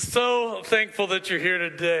So thankful that you're here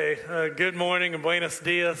today. Good morning and buenos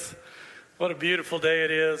dias. What a beautiful day it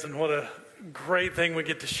is, and what a great thing we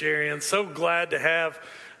get to share in. So glad to have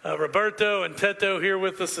Roberto and Teto here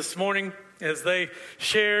with us this morning as they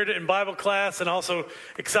shared in Bible class, and also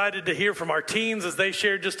excited to hear from our teens as they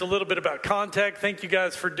shared just a little bit about Contact. Thank you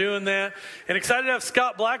guys for doing that. And excited to have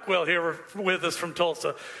Scott Blackwell here with us from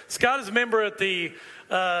Tulsa. Scott is a member at the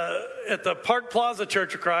Park Plaza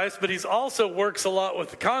Church of Christ, but he's also works a lot with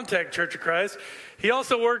the Contact Church of Christ. He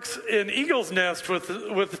also works in Eagle's Nest with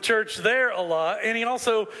the church there a lot, and he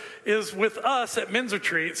also is with us at Men's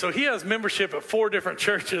Retreat. So he has membership at 4 different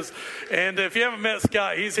churches. And if you haven't met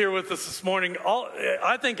Scott, he's here with us this morning.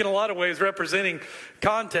 I think in a lot of ways representing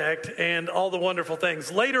Contact and all the wonderful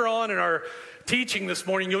things. Later on in our teaching this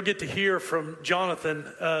morning, you'll get to hear from Jonathan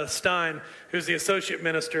Stein, who's the associate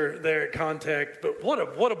minister there at Contact. But what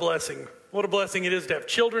a blessing. What a blessing it is to have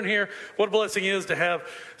children here. What a blessing it is to have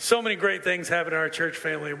so many great things happen in our church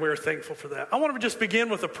family, and we're thankful for that. I want to just begin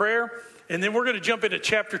with a prayer, and then we're going to jump into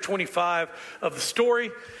chapter 25 of the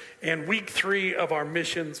story and week 3 of our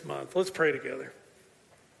missions month. Let's pray together.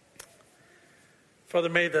 Father,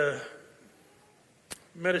 may the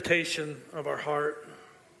meditation of our heart,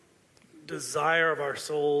 desire of our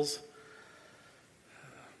souls,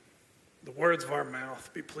 the words of our mouth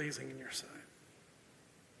be pleasing in your sight.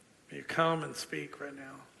 May you come and speak right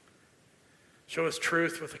now. Show us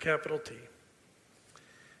truth with a capital T.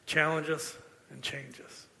 Challenge us and change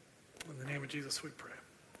us. In the name of Jesus we pray.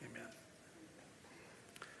 Amen.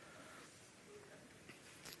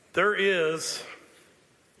 There is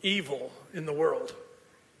evil in the world.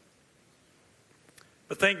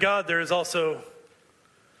 But thank God there is also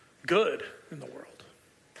good in the world.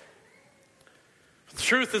 The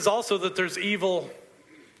truth is also that there's evil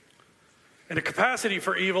and a capacity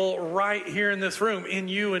for evil right here in this room, in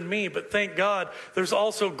you and me. But thank God there's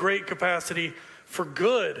also great capacity for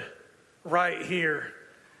good right here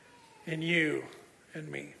in you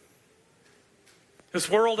and me. This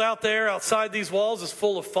world out there, outside these walls, is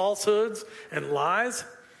full of falsehoods and lies.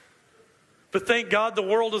 But thank God the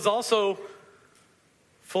world is also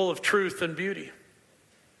full of truth and beauty.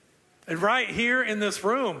 And right here in this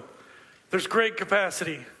room, there's great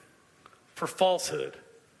capacity for falsehood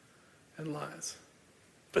and lies.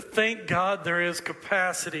 But thank God there is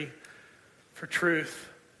capacity for truth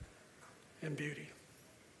and beauty.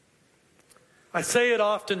 I say it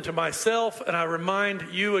often to myself, and I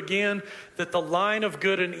remind you again that the line of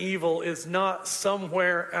good and evil is not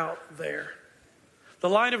somewhere out there. The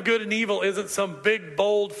line of good and evil isn't some big,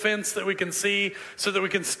 bold fence that we can see so that we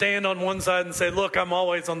can stand on one side and say, look, I'm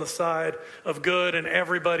always on the side of good, and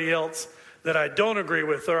everybody else that I don't agree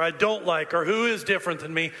with or I don't like or who is different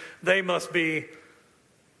than me, they must be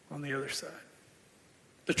on the other side.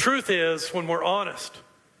 The truth is, when we're honest,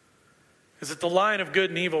 is that the line of good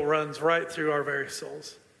and evil runs right through our very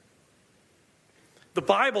souls. The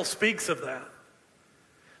Bible speaks of that.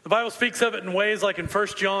 The Bible speaks of it in ways like in 1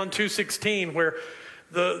 John 2:16, where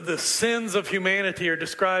the sins of humanity are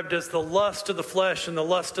described as the lust of the flesh and the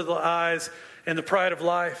lust of the eyes and the pride of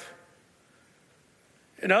life.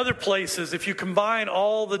 In other places, if you combine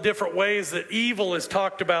all the different ways that evil is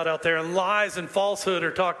talked about out there and lies and falsehood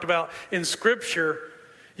are talked about in Scripture,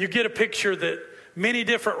 you get a picture that many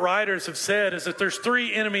different writers have said is that there's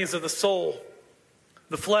 3 enemies of the soul: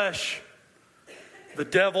 the flesh, the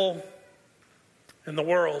devil, and the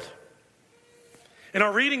world. In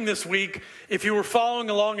our reading this week, if you were following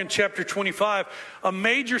along in chapter 25, a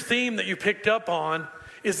major theme that you picked up on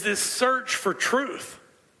is this search for truth,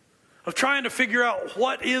 of trying to figure out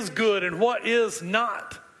what is good and what is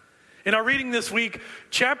not. In our reading this week,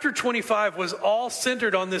 chapter 25 was all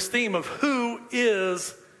centered on this theme of who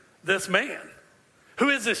is this man? Who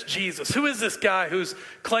is this Jesus? Who is this guy who's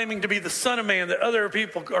claiming to be the Son of Man that other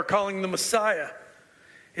people are calling the Messiah?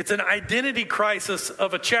 It's an identity crisis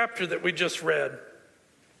of a chapter that we just read.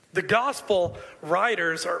 The gospel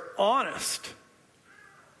writers are honest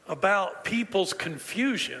about people's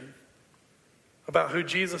confusion about who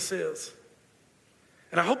Jesus is.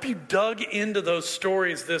 And I hope you dug into those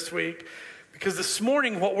stories this week, because this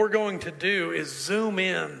morning what we're going to do is zoom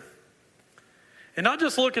in and not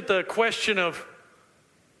just look at the question of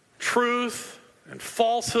truth and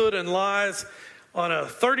falsehood and lies on a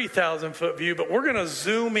 30,000 foot view, but we're going to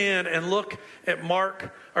zoom in and look at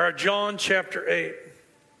John chapter 8.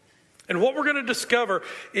 And what we're going to discover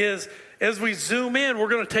is, as we zoom in, we're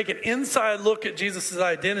going to take an inside look at Jesus'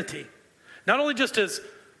 identity. Not only just as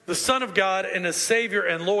the Son of God and as Savior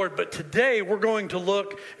and Lord, but today we're going to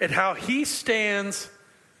look at how he stands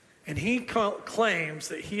and he claims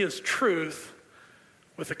that he is truth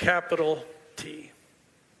with a capital T.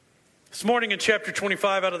 This morning in chapter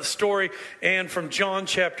 25 out of the story and from John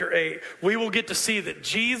chapter 8, we will get to see that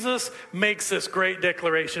Jesus makes this great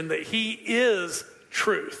declaration that he is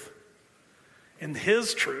truth. And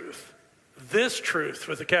his truth, this truth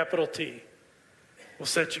with a capital T, will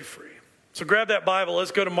set you free. So grab that Bible.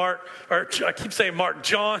 Let's go to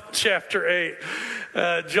John chapter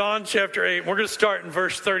 8. John chapter 8. We're going to start in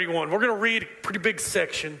verse 31. We're going to read a pretty big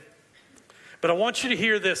section. But I want you to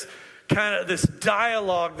hear this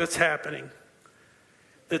dialogue that's happening.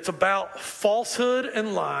 That's about falsehood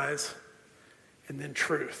and lies and then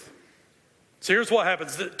truth. So here's what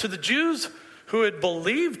happens. To the Jews who had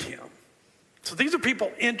believed him, so these are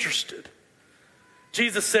people interested,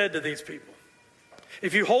 Jesus said to these people,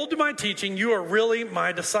 if you hold to my teaching, you are really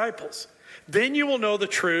my disciples. Then you will know the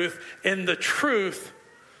truth, and the truth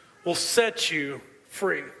will set you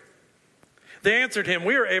free. They answered him,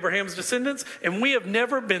 we are Abraham's descendants, and we have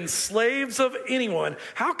never been slaves of anyone.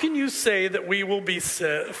 How can you say that we will be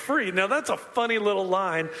set free? Now that's a funny little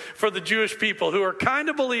line for the Jewish people who are kind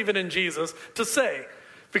of believing in Jesus to say.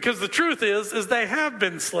 Because the truth is they have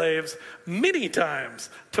been slaves many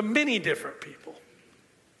times to many different people.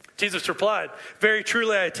 Jesus replied, very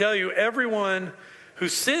truly I tell you, everyone who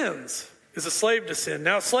sins is a slave to sin.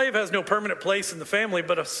 Now a slave has no permanent place in the family,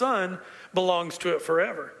 but a son belongs to it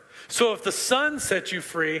forever. So if the Son sets you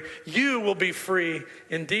free, you will be free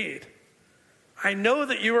indeed. I know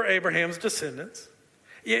that you are Abraham's descendants,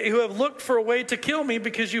 yet you have looked for a way to kill me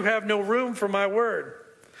because you have no room for my word.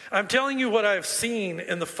 I'm telling you what I have seen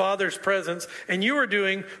in the Father's presence, and you are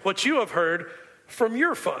doing what you have heard from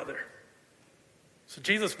your father. So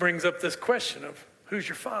Jesus brings up this question of, who's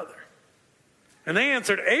your father? And they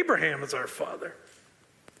answered, Abraham is our father.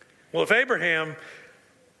 Well,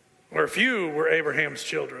 if you were Abraham's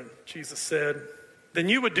children, Jesus said, then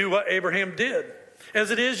you would do what Abraham did.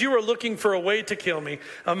 As it is, you are looking for a way to kill me,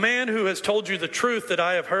 a man who has told you the truth that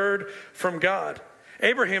I have heard from God.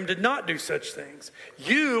 Abraham did not do such things.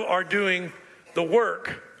 You are doing the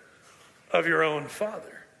work of your own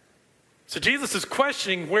father. So Jesus is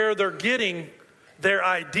questioning where they're getting their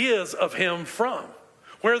ideas of him from,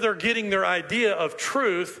 where they're getting their idea of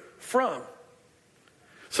truth from.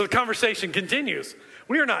 So the conversation continues.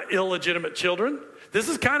 We are not illegitimate children. This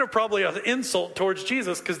is kind of probably an insult towards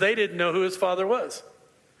Jesus because they didn't know who his father was.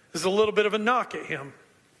 This is a little bit of a knock at him.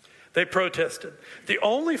 They protested. The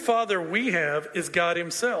only father we have is God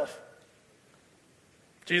himself.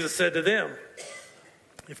 Jesus said to them,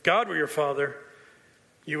 if God were your father,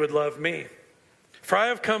 you would love me. For I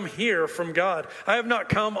have come here from God. I have not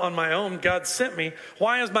come on my own. God sent me.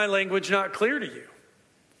 Why is my language not clear to you?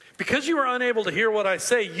 Because you are unable to hear what I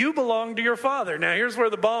say, you belong to your father. Now here's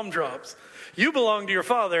where the bomb drops. You belong to your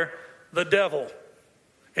father, the devil.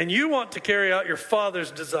 And you want to carry out your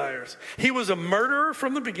father's desires. He was a murderer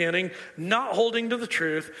from the beginning, not holding to the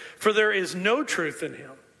truth, for there is no truth in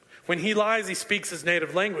him. When he lies, he speaks his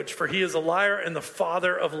native language, for he is a liar and the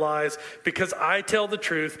father of lies. Because I tell the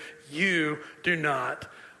truth, you do not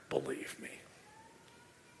believe me.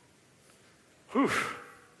 Whew.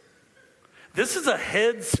 This is a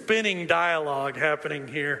head-spinning dialogue happening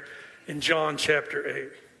here in John chapter 8.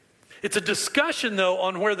 It's a discussion, though,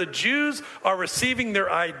 on where the Jews are receiving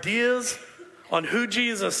their ideas on who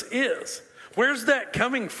Jesus is. Where's that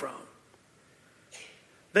coming from?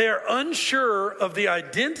 They are unsure of the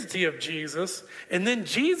identity of Jesus, and then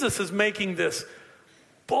Jesus is making this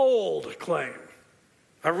bold claim.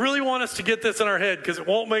 I really want us to get this in our head because it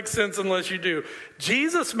won't make sense unless you do.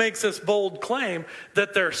 Jesus makes this bold claim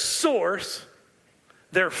that their source,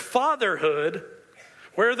 their fatherhood,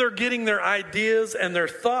 where they're getting their ideas and their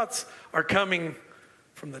thoughts are coming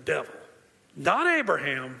from the devil. Not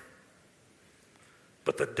Abraham,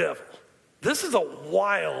 but the devil. This is a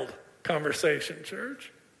wild conversation,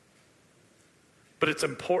 church. But it's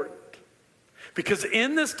important. Because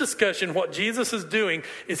in this discussion, what Jesus is doing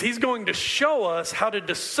is he's going to show us how to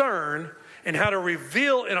discern and how to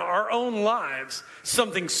reveal in our own lives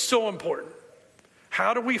something so important.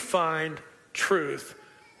 How do we find truth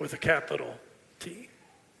with a capital T?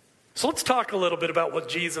 So let's talk a little bit about what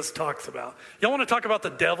Jesus talks about. Y'all want to talk about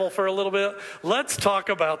the devil for a little bit? Let's talk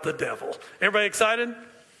about the devil. Everybody excited?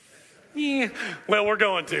 Yeah. Well, we're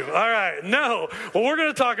going to. All right. No. Well, we're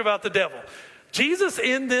going to talk about the devil. Jesus,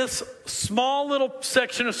 in this small little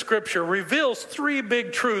section of Scripture, reveals three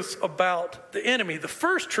big truths about the enemy. The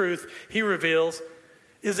first truth he reveals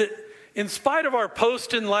is that in spite of our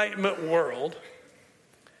post-enlightenment world,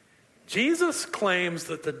 Jesus claims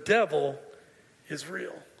that the devil is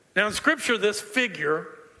real. Now in Scripture, this figure,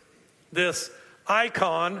 this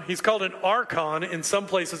icon, he's called an archon in some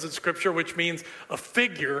places in Scripture, which means a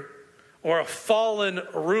figure or a fallen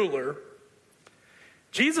ruler.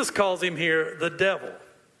 Jesus calls him here the devil.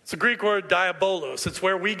 It's the Greek word diabolos. It's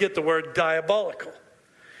where we get the word diabolical.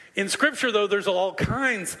 In Scripture, though, there's all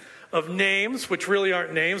kinds of names, which really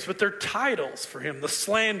aren't names, but they're titles for him. The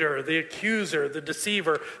slanderer, the accuser, the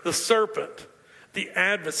deceiver, the serpent, the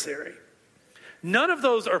adversary. None of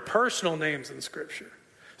those are personal names in Scripture.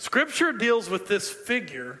 Scripture deals with this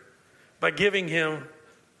figure by giving him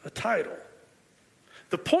a title.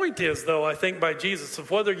 The point is, though, I think by Jesus,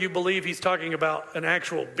 of whether you believe he's talking about an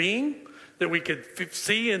actual being that we could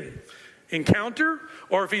see and encounter,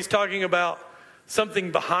 or if he's talking about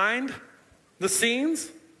something behind the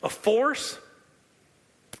scenes, a force,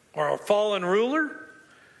 or a fallen ruler,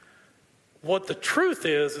 what the truth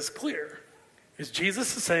is clear.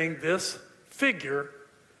 Jesus is saying this figure,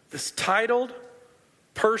 this titled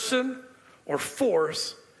person or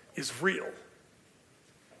force is real.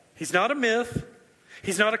 He's not a myth.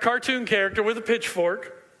 He's not a cartoon character with a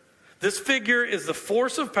pitchfork. This figure is the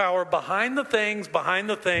force of power behind the things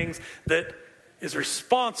that is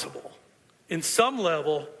responsible in some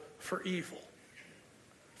level for evil,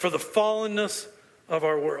 for the fallenness of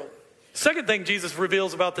our world. Second thing Jesus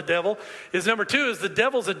reveals about the devil is number 2 is the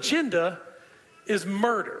devil's agenda is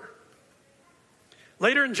murder.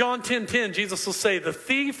 Later in John 10:10, Jesus will say, the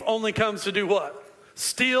thief only comes to do what?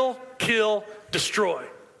 Steal, kill, destroy.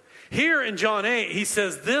 Here in John 8, he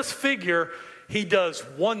says this figure, he does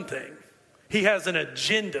one thing. He has an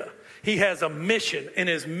agenda. He has a mission, and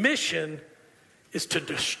his mission is to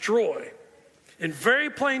destroy. In very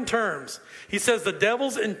plain terms, he says the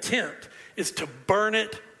devil's intent is to burn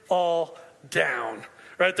it all down.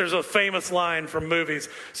 Right? There's a famous line from movies,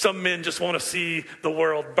 some men just want to see the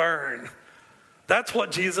world burn. That's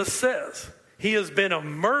what Jesus says. He has been a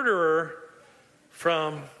murderer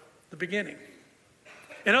from the beginning.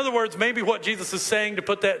 In other words, maybe what Jesus is saying, to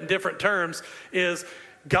put that in different terms, is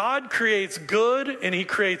God creates good and he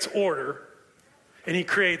creates order and he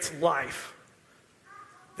creates life.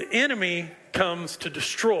 The enemy comes to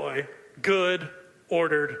destroy good,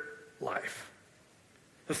 ordered life.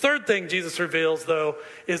 The third thing Jesus reveals, though,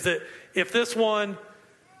 is that if this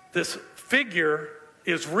figure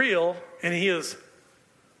is real and his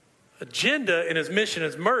agenda and his mission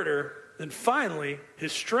is murder, then finally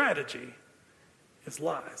his strategy is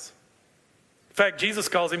lies. In fact, Jesus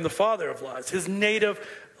calls him the father of lies. His native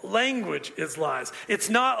language is lies. It's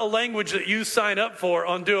not a language that you sign up for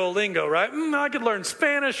on Duolingo, right? I could learn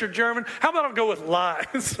Spanish or German. How about I'll go with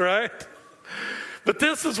lies, right? But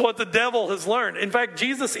this is what the devil has learned. In fact,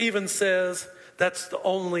 Jesus even says that's the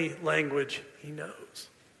only language he knows.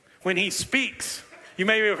 When he speaks, you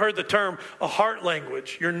may have heard the term a heart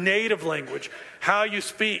language, your native language, how you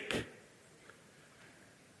speak.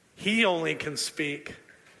 He only can speak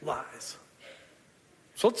lies.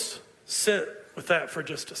 So let's sit with that for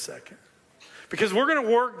just a second. Because we're going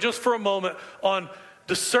to work just for a moment on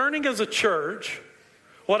discerning as a church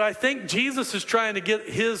what I think Jesus is trying to get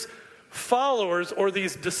his followers or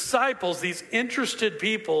these disciples, these interested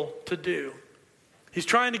people to do. He's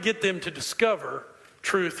trying to get them to discover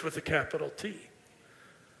truth with a capital T.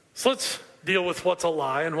 So let's deal with what's a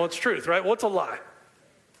lie and what's truth, right? What's a lie?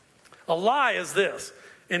 A lie is this.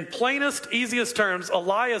 In plainest, easiest terms, a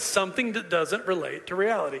lie is something that doesn't relate to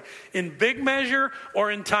reality. In big measure or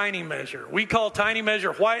in tiny measure. We call tiny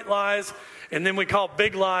measure white lies, and then we call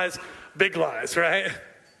big lies, right?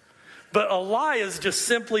 But a lie is just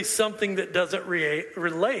simply something that doesn't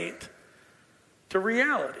relate to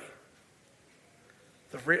reality.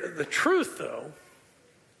 The truth, though,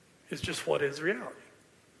 is just what is reality.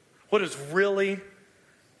 What is really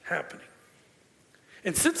happening.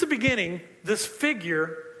 And since the beginning, this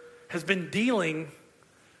figure has been dealing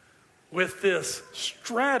with this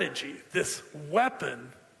strategy, this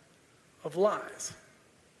weapon of lies.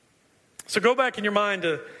 So go back in your mind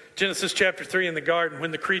to Genesis chapter 3 in the garden when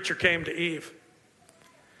the creature came to Eve.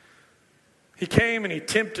 He came and he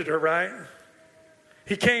tempted her, right?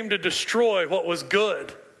 He came to destroy what was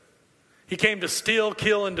good. He came to steal,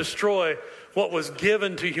 kill, and destroy what was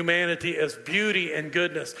given to humanity as beauty and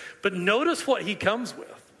goodness. But notice what he comes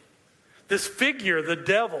with. This figure, the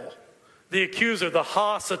devil, the accuser, the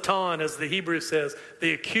ha-satan, as the Hebrew says,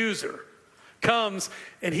 the accuser, comes,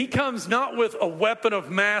 and he comes not with a weapon of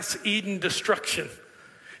mass Eden destruction.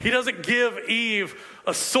 He doesn't give Eve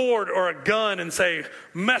a sword or a gun and say,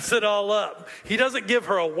 mess it all up. He doesn't give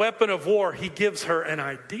her a weapon of war. He gives her an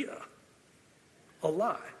idea, a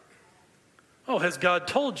lie. Oh, has God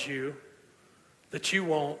told you that you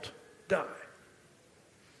won't die?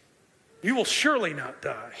 You will surely not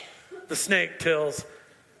die, the snake tells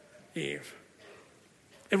Eve.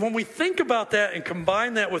 And when we think about that and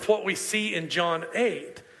combine that with what we see in John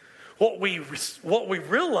 8, what we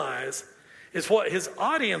realize is what his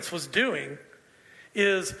audience was doing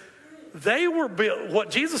is what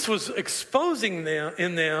Jesus was exposing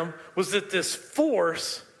in them was that this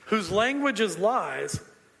force whose language is lies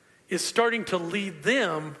is starting to lead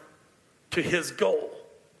them to his goal,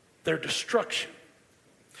 their destruction.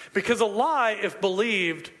 Because a lie, if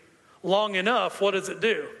believed long enough, what does it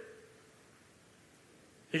do?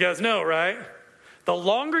 You guys know, right? The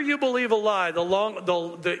longer you believe a lie,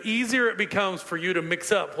 the easier it becomes for you to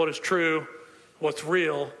mix up what is true, what's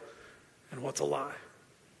real, and what's a lie.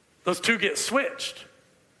 Those two get switched.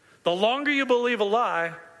 The longer you believe a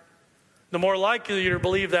lie, the more likely you to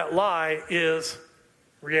believe that lie is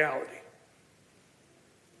reality.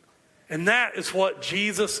 And that is what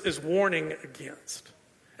Jesus is warning against.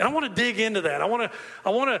 And I want to dig into that. I want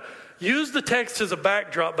to use the text as a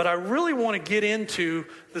backdrop, but I really want to get into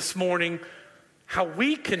this morning how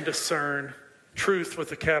we can discern truth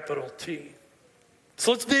with a capital T.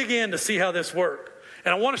 So let's dig in to see how this works.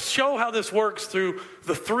 And I want to show how this works through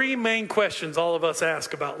the three main questions all of us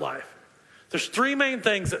ask about life. There's three main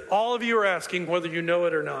things that all of you are asking, whether you know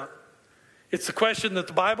it or not. It's the question that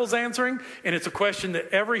the Bible's answering, and it's a question that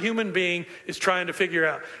every human being is trying to figure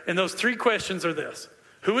out. And those three questions are this: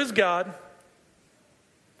 who is God?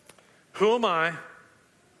 Who am I?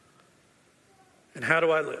 And how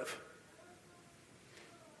do I live?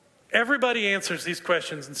 Everybody answers these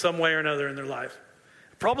questions in some way or another in their life.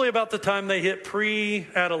 Probably about the time they hit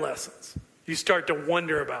pre-adolescence. You start to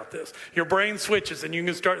wonder about this. Your brain switches and you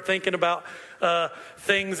can start thinking about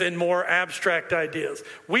things in more abstract ideas.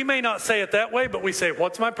 We may not say it that way, but we say,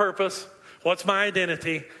 what's my purpose? What's my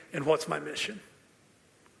identity? And what's my mission?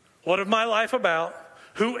 What is my life about?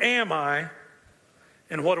 Who am I?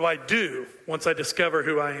 And what do I do once I discover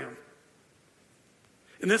who I am?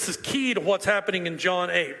 And this is key to what's happening in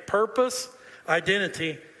John 8. Purpose,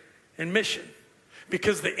 identity, and mission.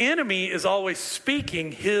 Because the enemy is always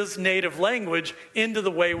speaking his native language into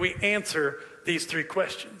the way we answer these three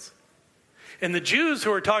questions. And the Jews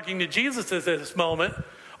who are talking to Jesus at this moment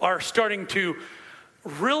are starting to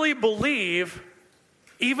really believe,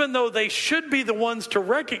 even though they should be the ones to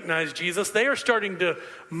recognize Jesus, they are starting to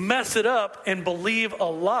mess it up and believe a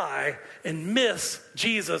lie and miss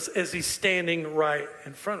Jesus as he's standing right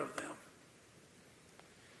in front of them.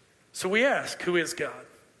 So we ask, who is God?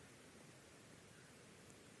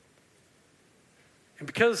 And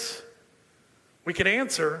because we can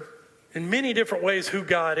answer in many different ways who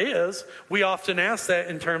God is, we often ask that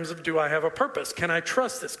in terms of, do I have a purpose? Can I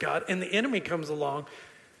trust this God? And the enemy comes along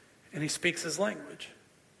and he speaks his language.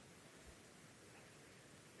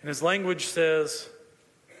 And his language says,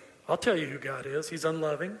 I'll tell you who God is. He's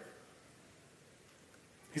unloving.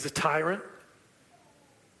 He's a tyrant.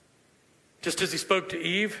 Just as he spoke to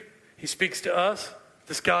Eve, he speaks to us.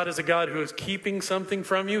 This God is a God who is keeping something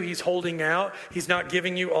from you. He's holding out. He's not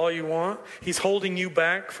giving you all you want. He's holding you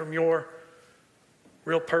back from your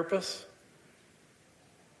real purpose.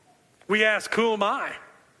 We ask, who am I?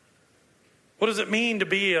 What does it mean to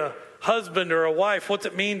be a husband or a wife? What's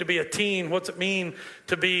it mean to be a teen? What's it mean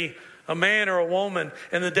to be a man or a woman?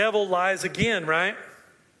 And the devil lies again, right?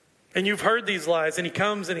 And you've heard these lies, and he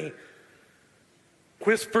comes and he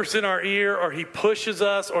whispers in our ear, or he pushes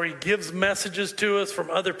us, or he gives messages to us from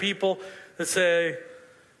other people that say,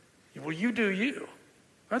 well, you do you.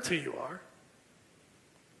 That's who you are.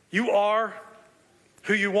 You are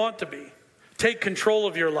who you want to be. Take control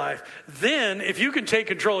of your life. Then, if you can take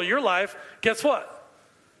control of your life, guess what?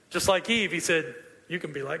 Just like Eve, he said, you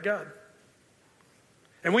can be like God.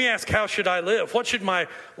 And we ask, how should I live? What should my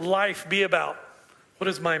life be about? What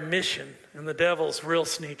is my mission? And the devil's real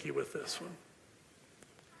sneaky with this one.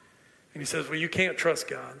 And he says, well, you can't trust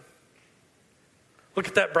God. Look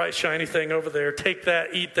at that bright, shiny thing over there. Take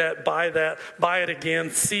that, eat that, buy it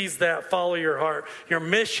again, seize that, follow your heart. Your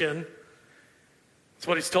mission, that's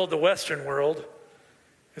what he's told the Western world,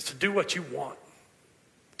 is to do what you want,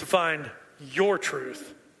 to find your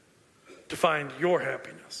truth, to find your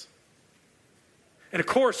happiness. And of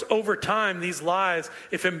course, over time, these lies,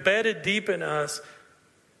 if embedded deep in us,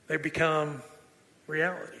 they become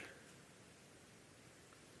reality.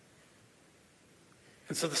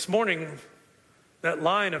 And so this morning, that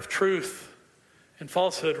line of truth and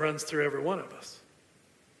falsehood runs through every one of us.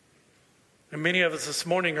 And many of us this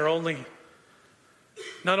morning are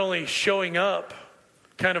not only showing up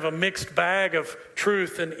kind of a mixed bag of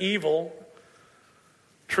truth and evil,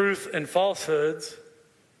 truth and falsehoods,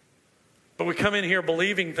 but we come in here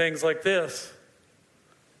believing things like this.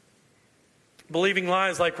 Believing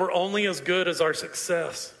lies like we're only as good as our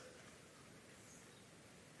success.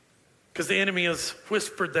 Because the enemy has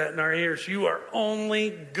whispered that in our ears. You are only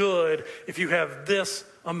good if you have this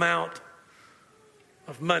amount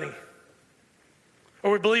of money.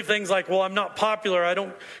 Or we believe things like, well, I'm not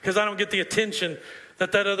popular because I don't get the attention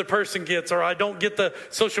that other person gets, or I don't get the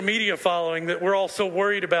social media following that we're all so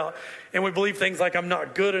worried about. And we believe things like I'm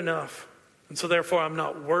not good enough, and so therefore I'm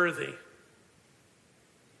not worthy.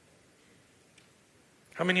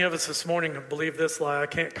 How many of us this morning have believed this lie? I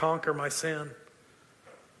can't conquer my sin.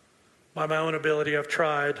 By my own ability, I've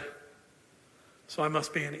tried, so I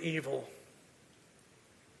must be an evil,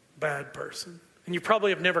 bad person. And you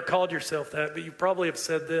probably have never called yourself that, but you probably have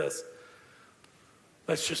said this: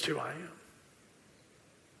 that's just who I am.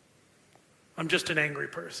 I'm just an angry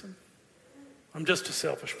person. I'm just a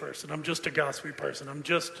selfish person. I'm just a gossipy person. I'm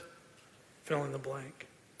just fill in the blank.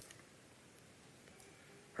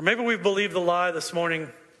 Or maybe we've believed the lie this morning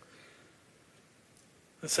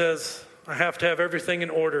that says, I have to have everything in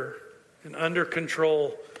order and under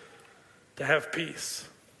control to have peace.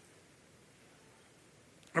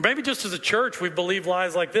 Or maybe just as a church, we've believed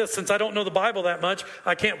lies like this. Since I don't know the Bible that much,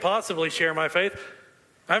 I can't possibly share my faith.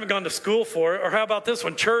 I haven't gone to school for it. Or how about this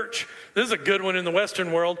one? Church. This is a good one in the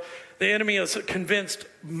Western world. The enemy has convinced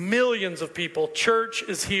millions of people, church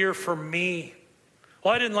is here for me.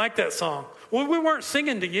 Well, I didn't like that song. Well, we weren't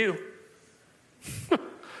singing to you.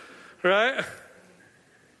 Right?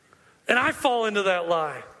 And I fall into that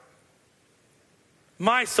lie.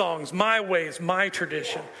 My songs, my ways, my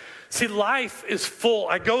tradition. See, life is full.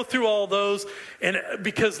 I go through all those, and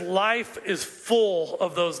because life is full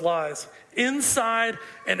of those lies. Inside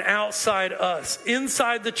and outside us.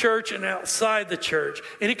 Inside the church and outside the church.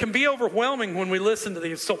 And it can be overwhelming when we listen to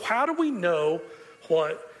these. So how do we know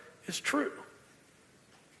what is true?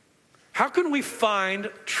 How can we find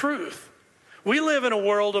truth? We live in a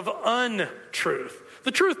world of untruth.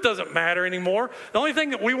 The truth doesn't matter anymore. The only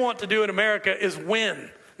thing that we want to do in America is win.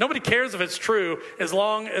 Nobody cares if it's true as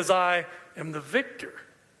long as I am the victor,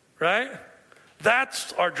 right?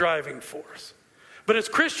 That's our driving force. But as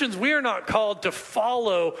Christians, we are not called to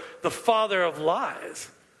follow the father of lies.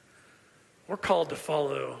 We're called to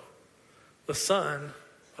follow the son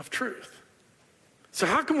of truth. So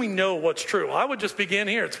how can we know what's true? I would just begin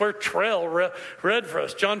here. It's where Trell read for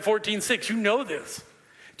us. John 14:6. You know this.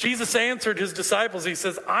 Jesus answered his disciples. He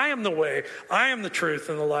says, I am the way, I am the truth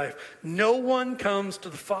and the life. No one comes to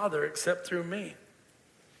the Father except through me.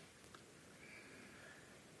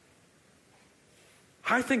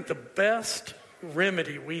 I think the best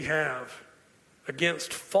remedy we have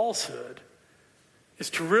against falsehood is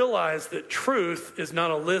to realize that truth is not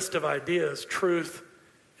a list of ideas. Truth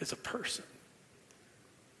is a person.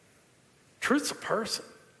 Truth's a person.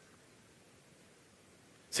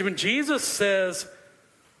 See, when Jesus says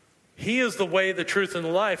he is the way, the truth, and the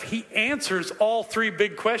life, he answers all three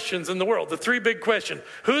big questions in the world. The three big questions: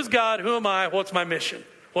 who's God? Who am I? What's my mission?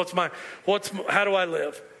 How do I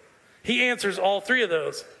live? He answers all three of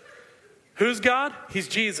those. Who's God? He's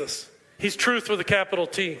Jesus. He's truth with a capital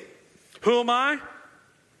T. Who am I?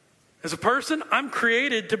 As a person, I'm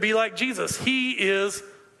created to be like Jesus. He is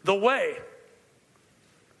the way.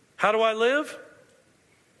 How do I live?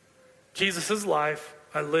 Jesus' life.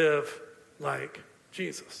 I live like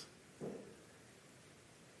Jesus.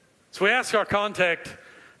 So we ask our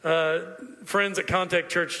friends at Contact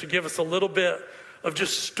Church to give us a little bit of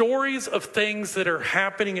just stories of things that are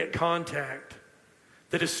happening at Contact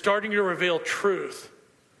that is starting to reveal truth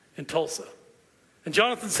in Tulsa. And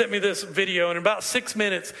Jonathan sent me this video, and in about 6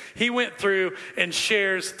 minutes, he went through and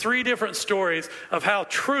shares 3 different stories of how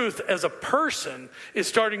truth as a person is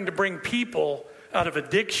starting to bring people out of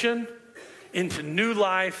addiction into new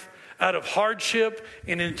life, out of hardship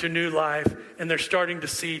and into new life, and they're starting to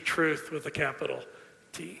see truth with a capital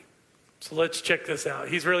T. So let's check this out.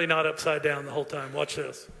 He's really not upside down the whole time. Watch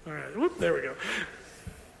this. All right. Whoop, there we go.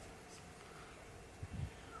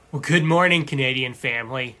 Well, good morning, Canadian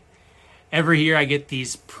family. Every year I get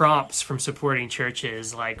these prompts from supporting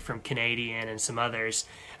churches, like from Canadian and some others,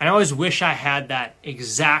 and I always wish I had that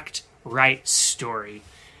exact right story.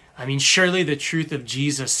 I mean, surely the truth of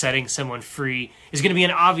Jesus setting someone free is going to be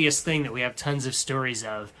an obvious thing that we have tons of stories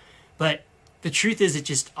of. But the truth is, it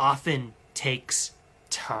just often takes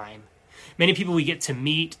time. Many people we get to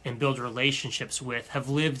meet and build relationships with have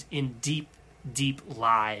lived in deep, deep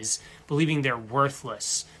lies, believing they're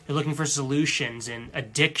worthless. They're looking for solutions in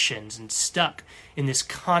addictions and stuck in this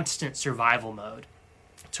constant survival mode.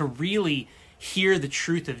 To really hear the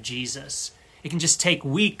truth of Jesus, it can just take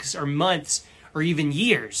weeks or months or even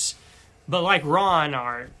years. But like Ron,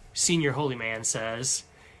 our senior holy man, says,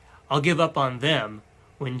 I'll give up on them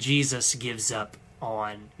when Jesus gives up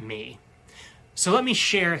on me. So let me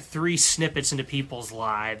share 3 snippets into people's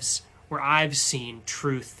lives where I've seen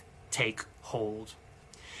truth take hold.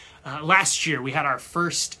 Last year, we had our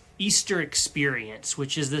first Easter experience,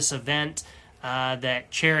 which is this event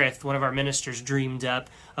that Cherith, one of our ministers, dreamed up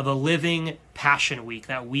of a living Passion Week,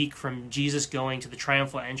 that week from Jesus going to the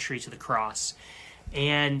triumphal entry to the cross.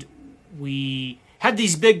 And we had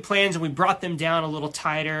these big plans, and we brought them down a little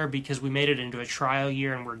tighter because we made it into a trial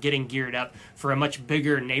year, and we're getting geared up for a much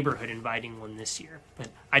bigger neighborhood inviting one this year. But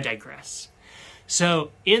I digress.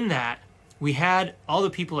 So in that, we had all the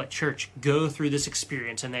people at church go through this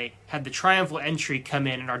experience, and they had the triumphal entry come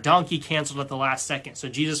in, and our donkey canceled at the last second. So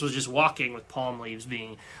Jesus was just walking with palm leaves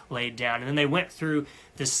being laid down. And then they went through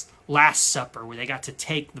this Last Supper where they got to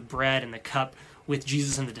take the bread and the cup with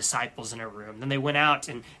Jesus and the disciples in a room. Then they went out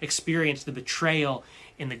and experienced the betrayal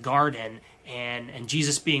in the garden and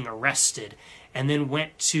Jesus being arrested, and then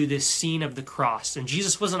went to this scene of the cross. And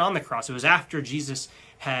Jesus wasn't on the cross. It was after Jesus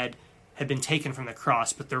had been taken from the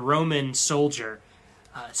cross, but the Roman soldier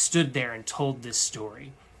stood there and told this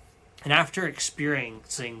story. And after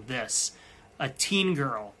experiencing this, a teen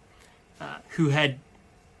girl who had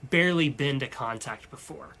barely been to Contact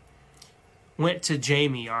before went to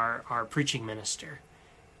Jamie, our preaching minister,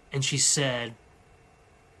 and she said,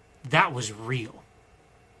 "That was real.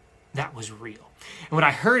 That was real." And what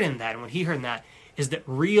I heard in that, and what he heard in that, is that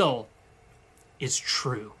real is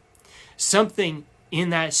true. Something in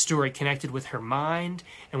that story connected with her mind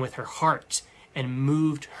and with her heart and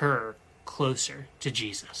moved her closer to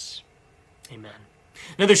Jesus. Amen.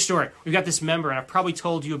 Another story. We've got this member, and I've probably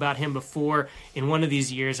told you about him before in one of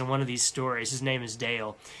these years and one of these stories. His name is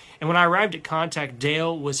Dale. And when I arrived at Contact,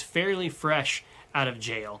 Dale was fairly fresh out of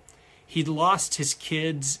jail. He'd lost his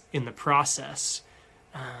kids in the process,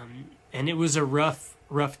 and it was a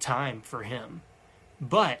rough time for him.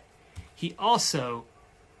 But he also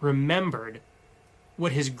remembered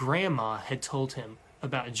what his grandma had told him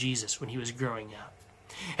about Jesus when he was growing up.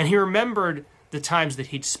 And he remembered the times that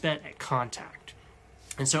he'd spent at Contact.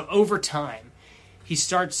 And so over time, he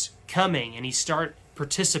starts coming and he starts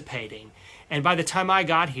participating. And by the time I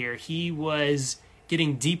got here, he was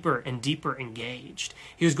getting deeper and deeper engaged.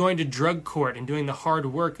 He was going to drug court and doing the hard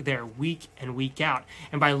work there week in, week out.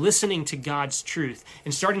 And by listening to God's truth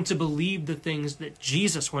and starting to believe the things that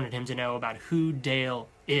Jesus wanted him to know about who Dale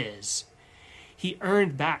is, he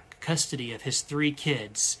earned back custody of his 3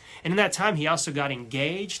 kids. And in that time, he also got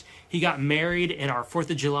engaged. He got married in our 4th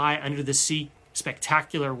of July under the sea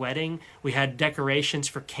spectacular wedding. We had decorations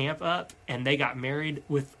for camp up, and they got married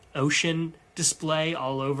with ocean display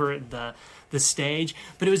all over the stage.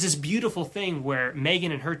 But it was this beautiful thing where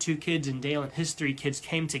Megan and her 2 kids and Dale and his 3 kids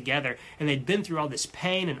came together, and they'd been through all this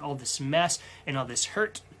pain and all this mess and all this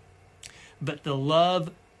hurt. But the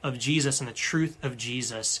love of Jesus and the truth of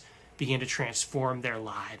Jesus began to transform their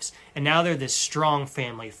lives. And now they're this strong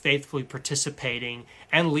family, faithfully participating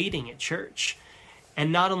and leading at church.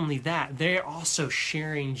 And not only that, they're also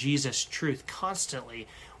sharing Jesus' truth constantly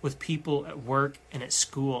with people at work and at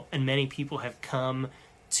school. And many people have come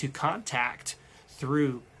to Contact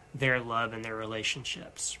through their love and their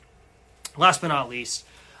relationships. Last but not least,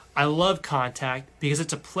 I love Contact because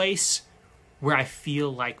it's a place where I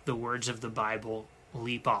feel like the words of the Bible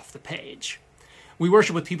leap off the page. We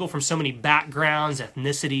worship with people from so many backgrounds,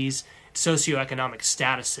 ethnicities, socioeconomic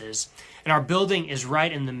statuses, and our building is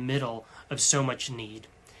right in the middle of so much need.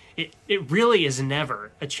 It really is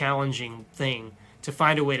never a challenging thing to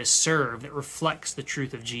find a way to serve that reflects the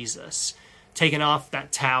truth of Jesus, taking off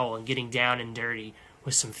that towel and getting down and dirty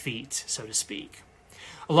with some feet, so to speak.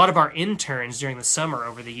 A lot of our interns during the summer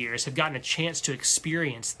over the years have gotten a chance to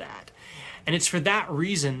experience that. And it's for that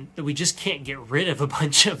reason that we just can't get rid of a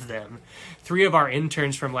bunch of them. 3 of our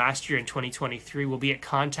interns from last year in 2023 will be at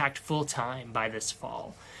Contact full-time by this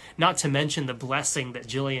fall. Not to mention the blessing that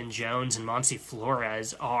Jillian Jones and Monsi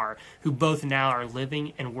Flores are, who both now are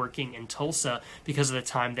living and working in Tulsa because of the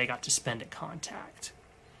time they got to spend at Contact.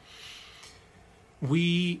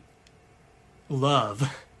 We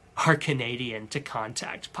love our Canadian to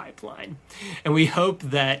Contact pipeline. And we hope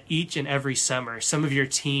that each and every summer, some of your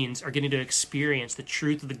teens are getting to experience the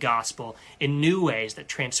truth of the gospel in new ways that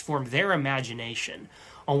transform their imagination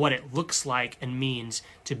on what it looks like and means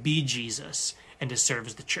to be Jesus and to serve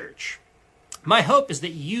as the church. My hope is that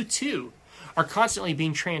you too are constantly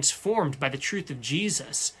being transformed by the truth of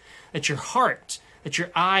Jesus, that your heart, that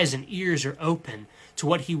your eyes and ears are open to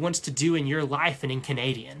what he wants to do in your life and in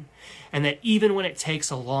Canadian, and that even when it takes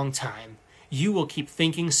a long time, you will keep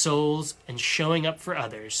thinking souls and showing up for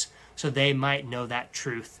others so they might know that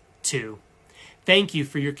truth too. Thank you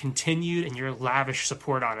for your continued and your lavish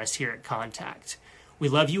support on us here at Contact. We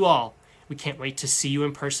love you all. We can't wait to see you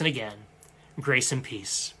in person again. Grace and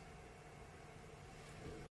peace.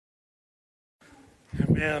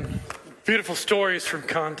 Amen. Beautiful stories from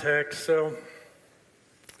context. So,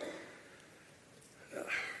 I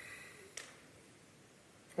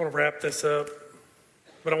want to wrap this up,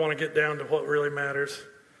 but I want to get down to what really matters.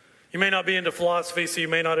 You may not be into philosophy, so you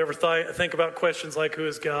may not ever think about questions like, who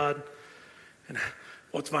is God? And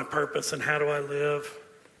what's my purpose? And how do I live?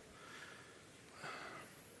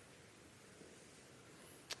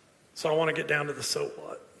 So I want to get down to the so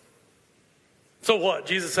what. So what?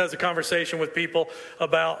 Jesus has a conversation with people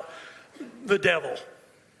about the devil,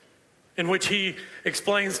 in which he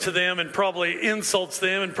explains to them and probably insults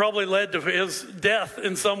them and probably led to his death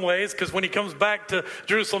in some ways, because when he comes back to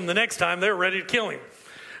Jerusalem the next time, they're ready to kill him,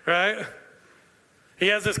 right? He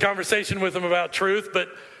has this conversation with them about truth, but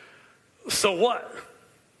so what?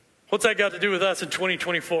 What's that got to do with us in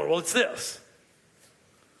 2024? Well, it's this.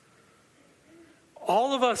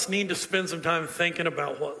 All of us need to spend some time thinking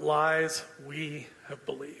about what lies we have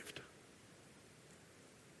believed.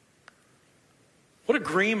 What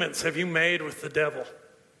agreements have you made with the devil?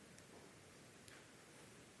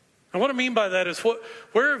 And what I mean by that is,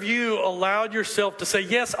 where have you allowed yourself to say,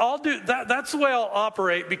 yes, I'll do that. That's the way I'll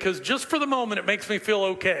operate, because just for the moment it makes me feel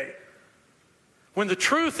okay. When the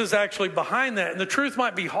truth is actually behind that, and the truth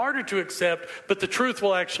might be harder to accept, but the truth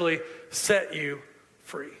will actually set you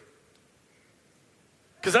free.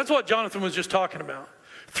 Because that's what Jonathan was just talking about.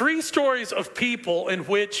 3 stories of people in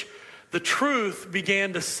which the truth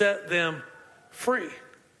began to set them free.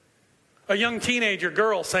 A young teenager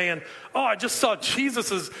girl saying, oh, I just saw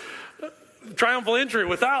Jesus' triumphal entry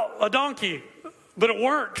without a donkey, but it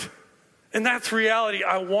worked. And that's reality.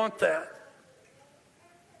 I want that.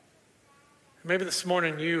 Maybe this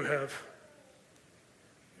morning you have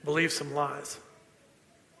believed some lies.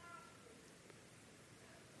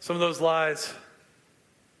 Some of those lies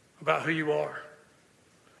about who you are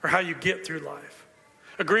or how you get through life.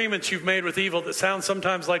 Agreements you've made with evil that sound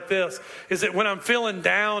sometimes like this, is that when I'm feeling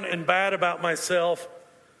down and bad about myself,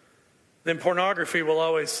 then pornography will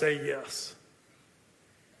always say yes.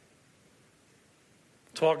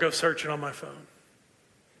 So I'll go searching on my phone.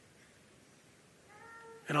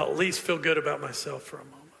 And I'll at least feel good about myself for a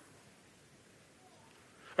moment.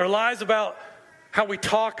 Or lies about how we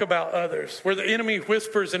talk about others, where the enemy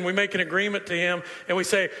whispers and we make an agreement to him and we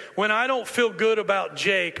say, when I don't feel good about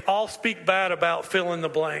Jake, I'll speak bad about fill in the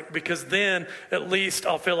blank, because then at least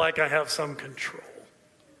I'll feel like I have some control.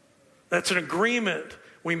 That's an agreement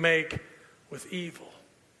we make with evil.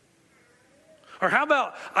 Or how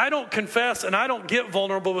about, I don't confess and I don't get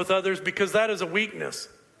vulnerable with others because that is a weakness.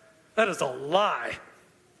 That is a lie.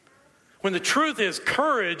 When the truth is,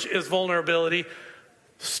 courage is vulnerability.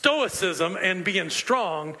 Stoicism and being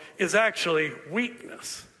strong is actually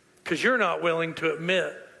weakness, because you're not willing to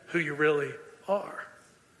admit who you really are.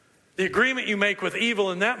 The agreement you make with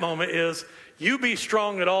evil in that moment is, you be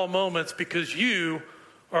strong at all moments because you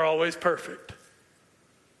are always perfect.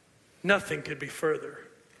 Nothing could be further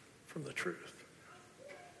from the truth.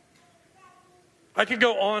 I could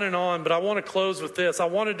go on and on, but I want to close with this. I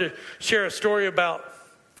wanted to share a story about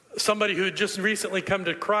somebody who had just recently come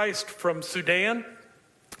to Christ from Sudan.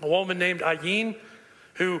 A woman named Ayin,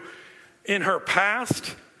 who in her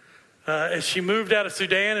past, as she moved out of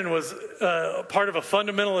Sudan and was part of a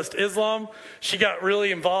fundamentalist Islam, she got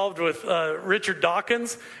really involved with Richard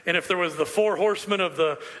Dawkins. And if there was the 4 horsemen of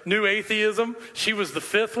the new atheism, she was the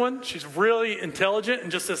 5th one. She's really intelligent.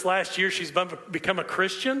 And just this last year, she's become a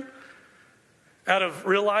Christian out of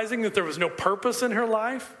realizing that there was no purpose in her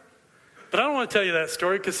life. But I don't want to tell you that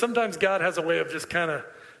story, because sometimes God has a way of just kind of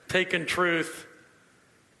taking truth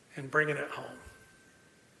and bringing it home.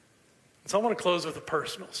 So I want to close with a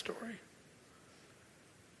personal story.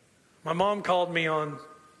 My mom called me on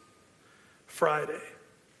Friday.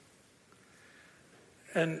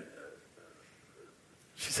 And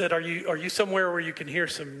she said, are you somewhere where you can hear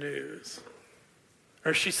some news?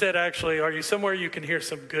 Or she said, actually, are you somewhere you can hear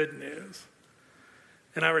some good news?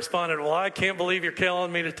 And I responded, well, I can't believe you're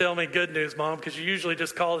calling me to tell me good news, Mom, because you usually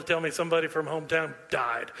just call to tell me somebody from hometown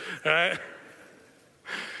died, all right?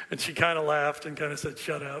 And she kind of laughed and kind of said,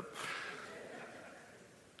 shut up.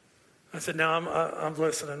 I said, no, I'm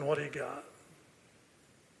listening. What do you got?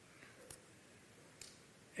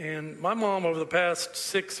 And my mom, over the past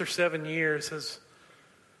 6 or 7 years, has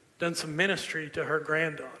done some ministry to her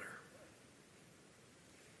granddaughter.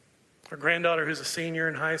 Her granddaughter, who's a senior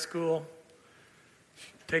in high school, she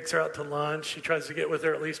takes her out to lunch. She tries to get with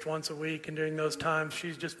her at least once a week. And during those times,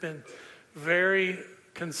 she's just been very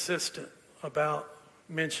consistent about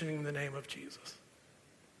mentioning the name of Jesus.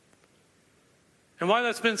 And why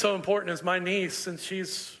that's been so important is my niece, since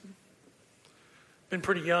she's been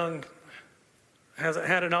pretty young, hasn't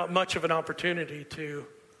had much of an opportunity to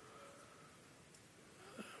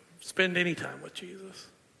spend any time with Jesus.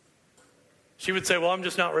 She would say, well, I'm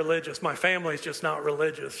just not religious. My family's just not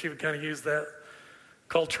religious. She would kind of use that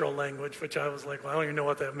cultural language, which I was like, well, I don't even know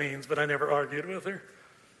what that means, but I never argued with her.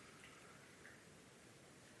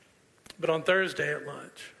 But on Thursday at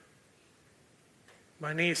lunch,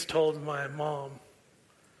 my niece told my mom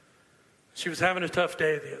she was having a tough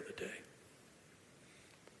day the other day.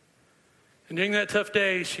 And during that tough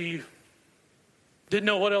day, she didn't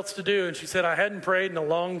know what else to do. And she said, I hadn't prayed in a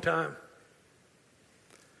long time.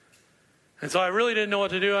 And so I really didn't know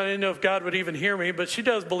what to do. I didn't know if God would even hear me. But she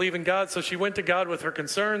does believe in God. So she went to God with her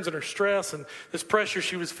concerns and her stress and this pressure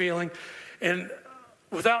she was feeling. And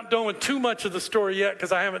without knowing too much of the story yet,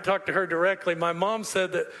 because I haven't talked to her directly, my mom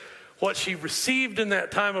said that what she received in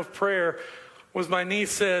that time of prayer was my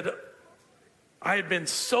niece said, I had been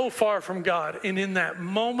so far from God. And in that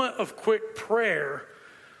moment of quick prayer,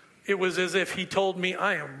 it was as if he told me,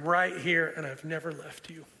 I am right here and I've never left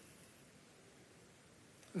you.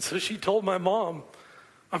 And so she told my mom,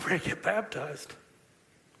 I'm ready to get baptized.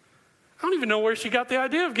 I don't even know where she got the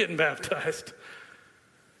idea of getting baptized,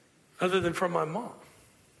 other than from my mom.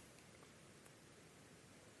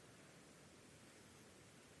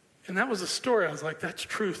 And that was a story. I was like, that's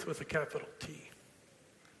truth with a capital T.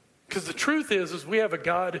 Because the truth is we have a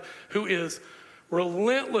God who is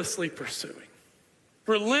relentlessly pursuing,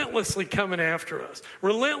 relentlessly coming after us,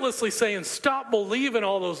 relentlessly saying, stop believing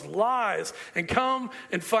all those lies and come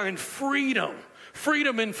and find freedom.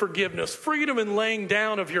 Freedom in forgiveness, freedom in laying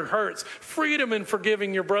down of your hurts, freedom in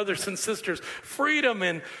forgiving your brothers and sisters, freedom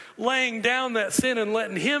in laying down that sin and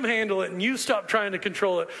letting him handle it and you stop trying to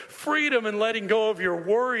control it, freedom in letting go of your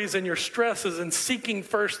worries and your stresses and seeking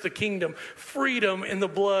first the kingdom, freedom in the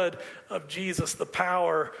blood of Jesus, the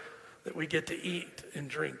power that we get to eat and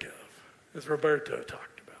drink of, as Roberto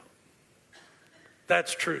talked about.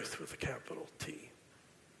 That's truth with a capital T.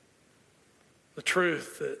 The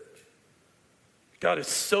truth that God is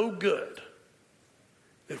so good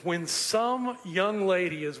that when some young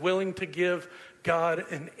lady is willing to give God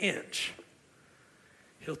an inch,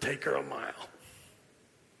 he'll take her a mile.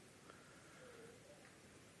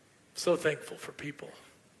 So thankful for people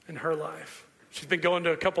in her life. She's been going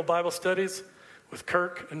to a couple Bible studies with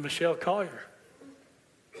Kirk and Michelle Collier.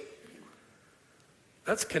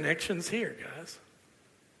 That's connections here, guys.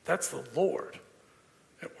 That's the Lord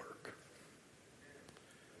at work.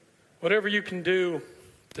 Whatever you can do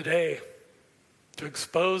today to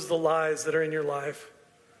expose the lies that are in your life,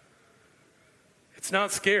 it's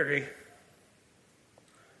not scary.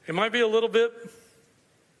 It might be a little bit,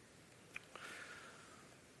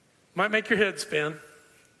 might make your head spin,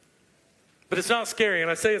 but it's not scary. And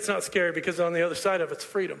I say it's not scary because on the other side of it's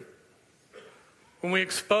freedom. When we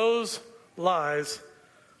expose lies,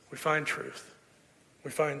 we find truth. We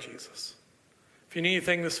find Jesus. If you need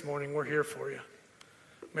anything this morning, we're here for you.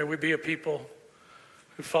 May we be a people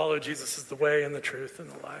who follow Jesus as the way and the truth and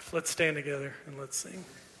the life. Let's stand together and let's sing.